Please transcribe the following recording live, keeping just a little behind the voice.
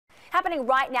happening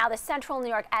right now. The Central New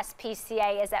York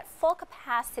SPCA is at full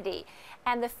capacity,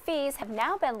 and the fees have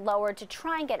now been lowered to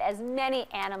try and get as many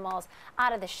animals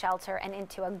out of the shelter and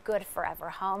into a good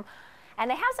forever home. And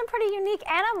they have some pretty unique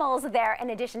animals there in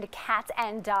addition to cats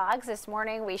and dogs. This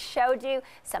morning we showed you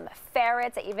some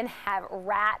ferrets. They even have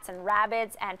rats and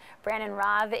rabbits. And Brandon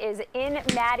Roth is in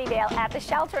Mattydale at the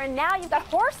shelter. And now you've got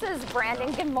horses,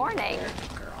 Brandon. Good morning.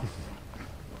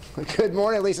 Good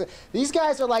morning, Lisa. These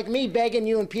guys are like me begging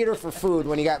you and Peter for food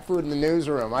when you got food in the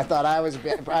newsroom. I thought I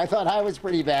was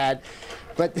pretty bad.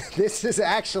 But this is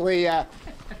actually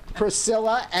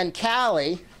Priscilla and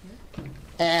Callie.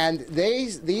 And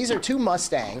these are two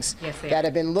Mustangs that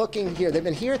have been looking here. They've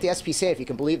been here at the SPCA, if you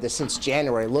can believe this, since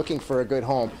January, looking for a good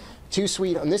home. Two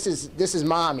sweet, and this is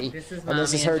Mommy, and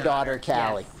this is her daughter,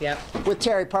 Callie. Yes, yep. With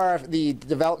Terry Parr, the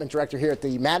development director here at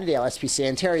the Mattydale SPCA.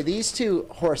 And Terry, these two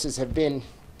horses have been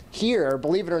here,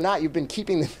 believe it or not, you've been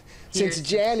keeping them since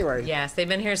January. Yes, they've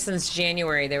been here since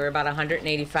January. They were about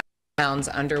 185 pounds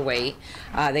underweight.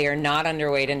 They are not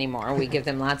underweight anymore. We give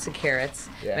them lots of carrots.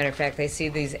 Matter of fact, they see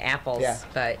these apples.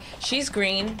 But she's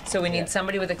green, so we need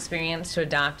somebody with experience to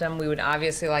adopt them. We would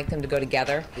obviously like them to go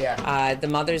together. The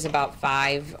mother's about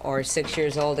 5 or 6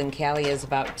 years old, and Callie is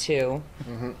about 2.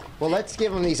 Well, let's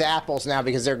give them these apples now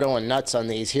because they're going nuts on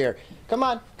these. Here, come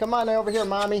on over here,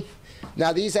 Mommy.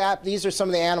 Now these are some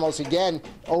of the animals, again,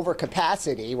 over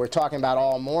capacity. We're talking about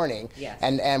all morning.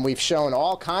 And we've shown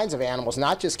all kinds of animals,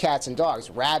 not just cats and dogs,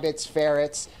 rabbits,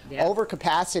 ferrets, over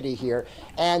capacity here.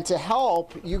 And to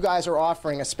help, you guys are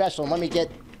offering a special. Let me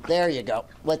get, there you go.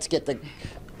 Let's get the,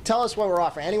 tell us what we're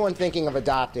offering. Anyone thinking of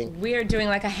adopting? We are doing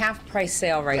like a half-price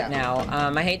sale right now.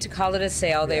 I hate to call it a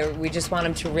sale. We just want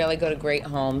them to really go to great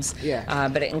homes.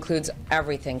 But it includes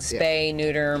everything: spay,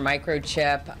 neuter,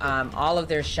 microchip, all of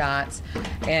their shots,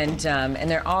 and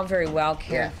they're all very well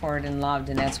cared for and loved,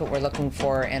 and that's what we're looking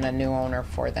for in a new owner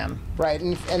for them. Right,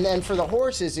 and then for the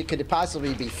horses, it could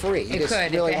possibly be free. You just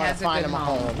really want to find them a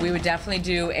home. We would definitely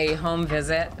do a home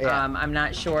visit. I'm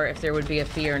not sure if there would be a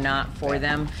fee or not for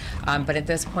them, but at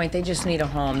this point, they just need a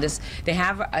home. They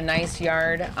have a nice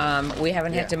yard. We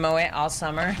haven't had to mow it all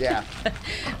summer.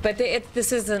 But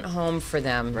this isn't home for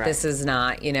them. This is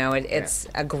not. You know, it's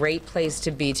a great place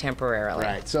to be temporarily.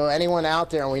 Right. So anyone out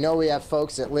there, and we know we have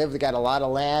folks that live, they got a lot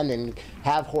of land and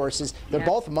have horses. They're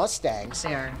both Mustangs.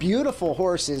 They are. Beautiful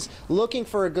horses, looking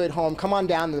for a good home. Come on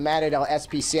down to the Mattydale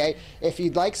SPCA. If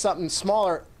you'd like something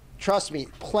smaller, trust me,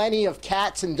 plenty of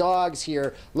cats and dogs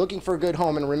here looking for a good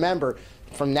home. And remember,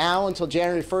 from now until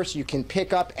January 1st, you can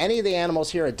pick up any of the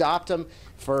animals here, adopt them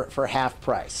for half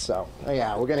price. So,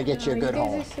 yeah, we're going to get you a good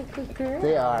home. You guys are such good girls.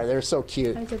 They are. They're so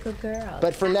cute. They're good girls.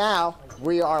 But for now,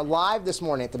 we are live this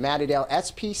morning at the Mattydale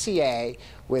SPCA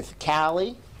with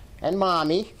Callie and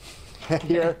Mommy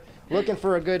here looking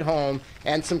for a good home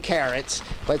and some carrots.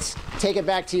 Let's take it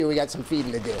back to you. We got some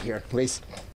feeding to do here, please.